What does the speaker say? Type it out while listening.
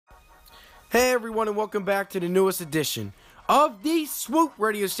Hey everyone, and welcome back to the newest edition of the Swoop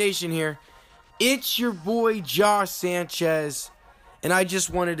radio station here. It's your boy Josh Sanchez, and I just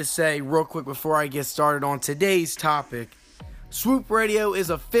wanted to say real quick before I get started on today's topic, Swoop Radio is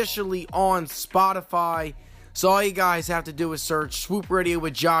officially on Spotify, so all you guys have to do is search Swoop Radio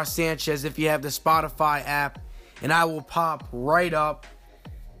with Josh Sanchez if you have the Spotify app, and I will pop right up.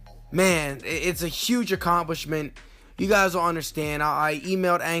 Man, it's a huge accomplishment. You guys will understand. I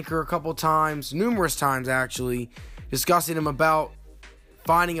emailed Anchor a couple times, numerous times actually, discussing them about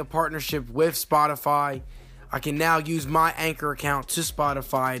finding a partnership with Spotify. I can now use my Anchor account to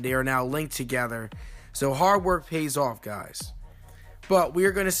Spotify. They are now linked together. So hard work pays off, guys. But we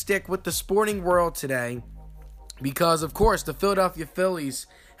are going to stick with the sporting world today because, of course, the Philadelphia Phillies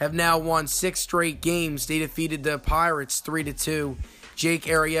have now won 6 straight games. They defeated the Pirates 3-2. Jake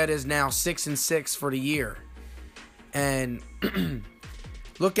Arrieta is now 6-6 for the year. And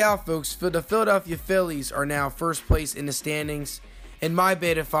look out, folks. The Philadelphia Phillies are now first place in the standings. And my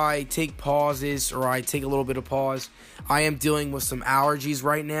bad if I take pauses or I take a little bit of pause. I am dealing with some allergies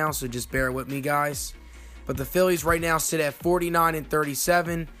right now, so just bear with me, guys. But the Phillies right now sit at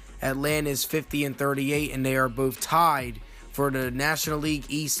 49-37. Atlanta is 50-38, and they are both tied for the National League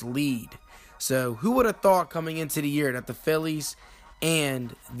East lead. So who would have thought coming into the year that the Phillies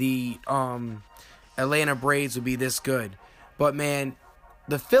and the Atlanta Braves would be this good? But man,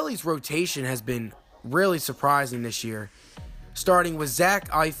 the Phillies rotation has been really surprising this year. Starting with Zach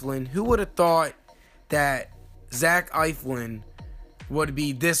Eflin. Who would have thought that Zach Eflin would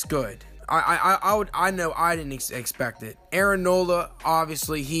be this good? I know I didn't expect it. Aaron Nola,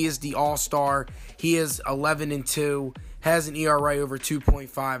 obviously, he is the all-star. He is 11-2, has an ERA over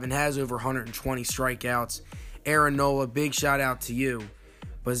 2.5, and has over 120 strikeouts. Aaron Nola, big shout out to you.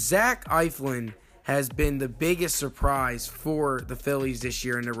 But Zach Eflin has been the biggest surprise for the Phillies this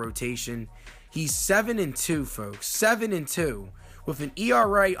year in the rotation. He's 7-2, folks. 7-2 with an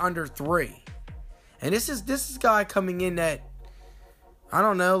ERA under 3. And this is a guy coming in that, I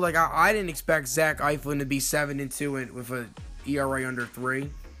don't know, like I didn't expect Zach Eflin to be 7-2 with an ERA under 3.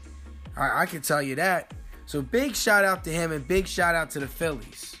 I can tell you that. So big shout out to him and big shout out to the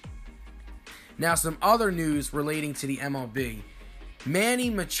Phillies. Now some other news relating to the MLB.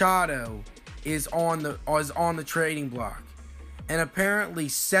 Manny Machado is on the trading block. And apparently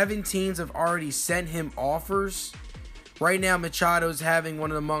 7 teams have already sent him offers. Right now Machado's having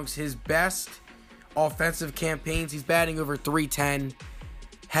one of amongst his best offensive campaigns. He's batting over .310.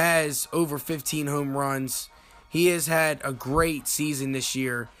 Has over 15 home runs. He has had a great season this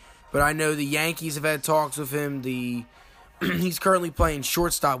year. But I know the Yankees have had talks with him. He's currently playing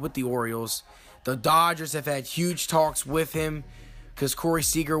shortstop with the Orioles. The Dodgers have had huge talks with him because Corey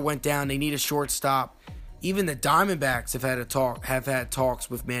Seager went down. They need a shortstop. Even the Diamondbacks have had talks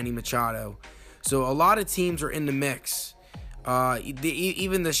with Manny Machado. So a lot of teams are in the mix.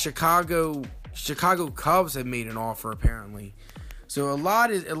 Even the Chicago Cubs have made an offer apparently. So a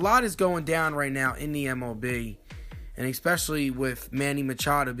lot is going down right now in the MLB, and especially with Manny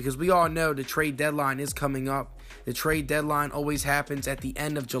Machado, because we all know the trade deadline is coming up. The trade deadline always happens at the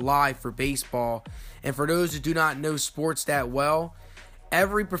end of July for baseball. And for those who do not know sports that well,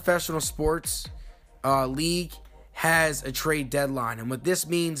 every professional sports league has a trade deadline. And what this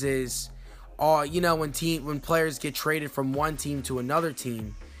means is, when players get traded from one team to another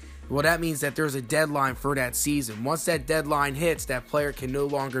team, well, that means that there's a deadline for that season. Once that deadline hits, that player can no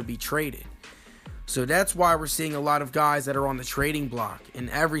longer be traded. So that's why we're seeing a lot of guys that are on the trading block in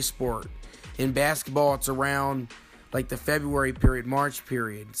every sport. In basketball, it's around like the February period, March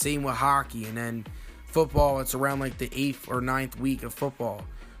period. Same with hockey. And then football, it's around like the 8th or 9th week of football.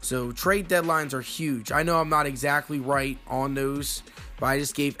 So trade deadlines are huge. I know I'm not exactly right on those, but I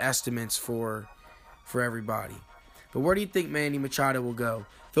just gave estimates for everybody. But where do you think Manny Machado will go?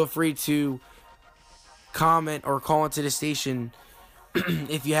 Feel free to comment or call into the station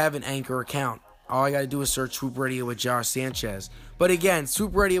if you have an Anchor account. All I got to do is search Swoop Radio with Josh Sanchez. But again,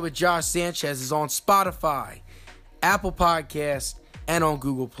 Swoop Radio with Josh Sanchez is on Spotify, Apple Podcasts, and on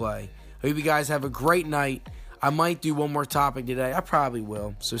Google Play. I hope you guys have a great night. I might do one more topic today. I probably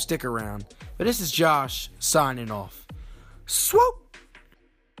will, so stick around. But this is Josh signing off. Swoop!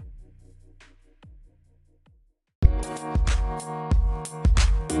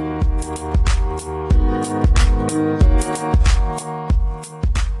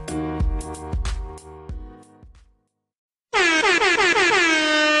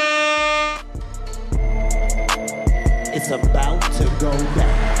 It's about to go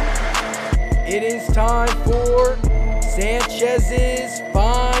down. It is time for Sanchez's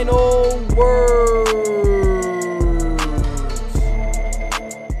final words.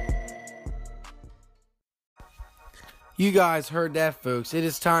 You guys heard that, folks. It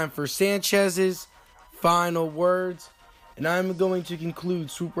is time for Sanchez's final words. And I'm going to conclude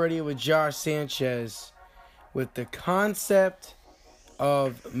Swoop Radio with Josh Sanchez with the concept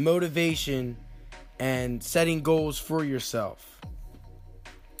of motivation and setting goals for yourself.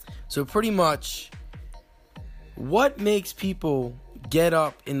 So pretty much, what makes people get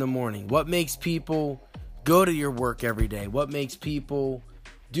up in the morning? What makes people go to your work every day? What makes people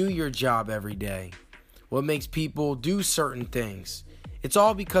do your job every day? What makes people do certain things? It's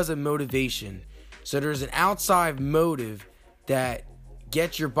all because of motivation. So there's an outside motive that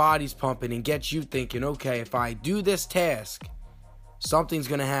gets your bodies pumping and gets you thinking, okay, if I do this task, something's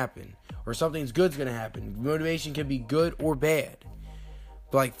going to happen or something's good's going to happen. Motivation can be good or bad.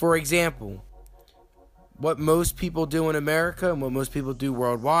 Like, for example, what most people do in America and what most people do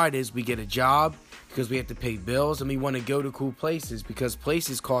worldwide is we get a job because we have to pay bills and we want to go to cool places because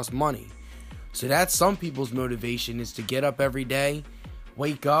places cost money. So that's some people's motivation, is to get up every day,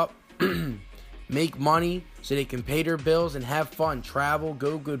 wake up, make money so they can pay their bills and have fun, travel,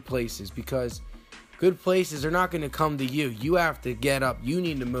 go good places, because good places are not going to come to you. You have to get up. You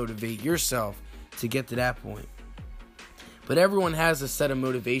need to motivate yourself to get to that point. But everyone has a set of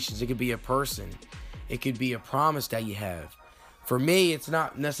motivations. It could be a person. It could be a promise that you have. For me, it's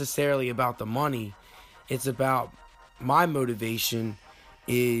not necessarily about the money. It's about my motivation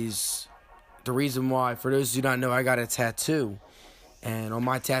is the reason why, for those who don't know, I got a tattoo. And on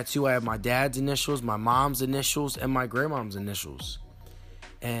my tattoo, I have my dad's initials, my mom's initials, and my grandmom's initials.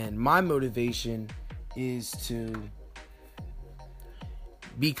 And my motivation is to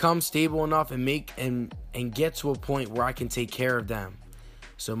become stable enough and get to a point where I can take care of them.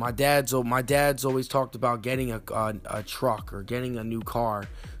 So my dad's always talked about getting a truck or getting a new car.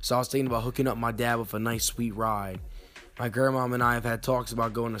 So I was thinking about hooking up my dad with a nice sweet ride. My grandmom and I have had talks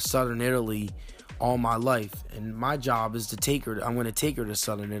about going to southern Italy all my life, and my job is to take her. I'm going to take her to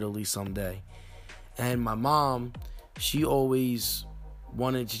southern Italy someday. And my mom, she always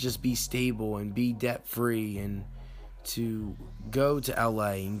wanted to just be stable and be debt free and to go to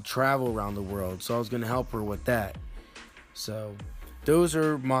LA and travel around the world. So I was going to help her with that. So those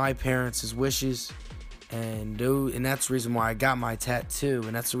are my parents' wishes, and that's the reason why I got my tattoo,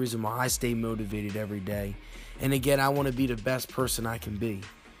 and that's the reason why I stay motivated every day. And again, I want to be the best person I can be.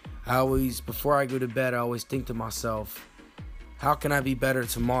 Before I go to bed, I always think to myself, how can I be better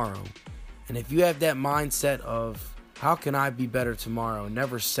tomorrow? And if you have that mindset of, how can I be better tomorrow?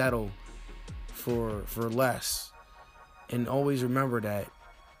 Never settle for less. And always remember that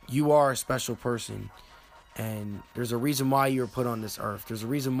you are a special person. And there's a reason why you were put on this earth. There's a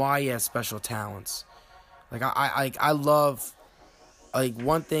reason why you have special talents. Like, I love, like,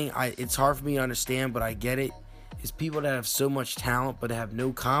 one thing, it's hard for me to understand, but I get it. Is people that have so much talent but have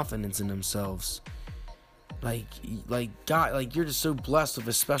no confidence in themselves. Like God, like, you're just so blessed with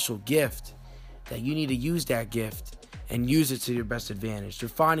a special gift that you need to use that gift and use it to your best advantage. So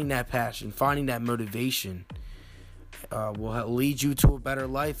finding that passion, finding that motivation will lead you to a better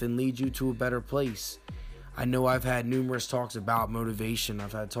life and lead you to a better place. I know I've had numerous talks about motivation.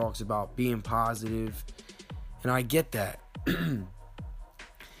 I've had talks about being positive, and I get that.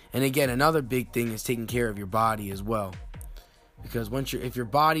 And again, another big thing is taking care of your body as well. Because if your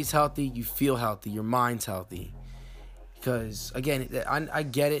body's healthy, you feel healthy, your mind's healthy. Because again, I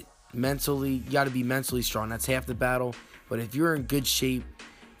get it, mentally, you got to be mentally strong. That's half the battle. But if you're in good shape,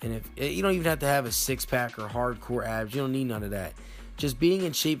 and if you don't even have to have a six-pack or hardcore abs, you don't need none of that. Just being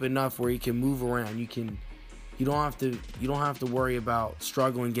in shape enough where you can move around, you don't have to worry about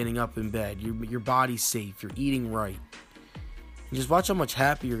struggling getting up in bed. Your body's safe. You're eating right. And just watch how much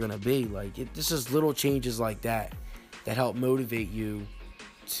happier you're gonna be. Like, this is little changes like that help motivate you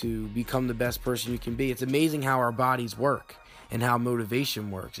to become the best person you can be. It's amazing how our bodies work and how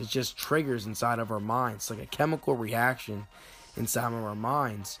motivation works. It just triggers inside of our minds. It's like a chemical reaction inside of our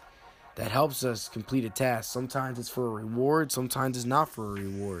minds that helps us complete a task. Sometimes it's for a reward. Sometimes it's not for a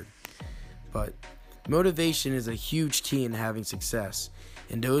reward. But motivation is a huge key in having success.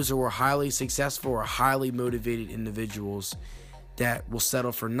 And those who are highly successful are highly motivated individuals that will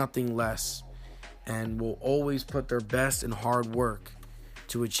settle for nothing less and will always put their best and hard work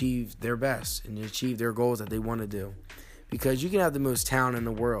to achieve their best and to achieve their goals that they want to do. Because you can have the most talent in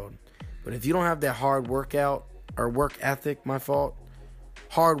the world, but if you don't have that hard work ethic,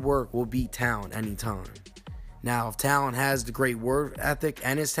 hard work will beat talent anytime. Now, if talent has the great work ethic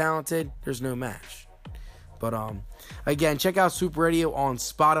and is talented, there's no match. But again, check out Swoop Radio on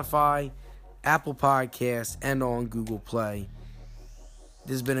Spotify, Apple Podcasts, and on Google Play.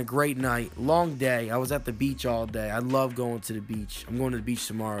 This has been a great night. Long day. I was at the beach all day. I love going to the beach. I'm going to the beach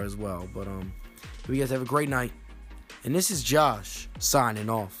tomorrow as well. But you guys have a great night. And this is Josh signing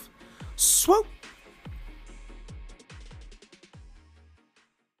off. Swoop!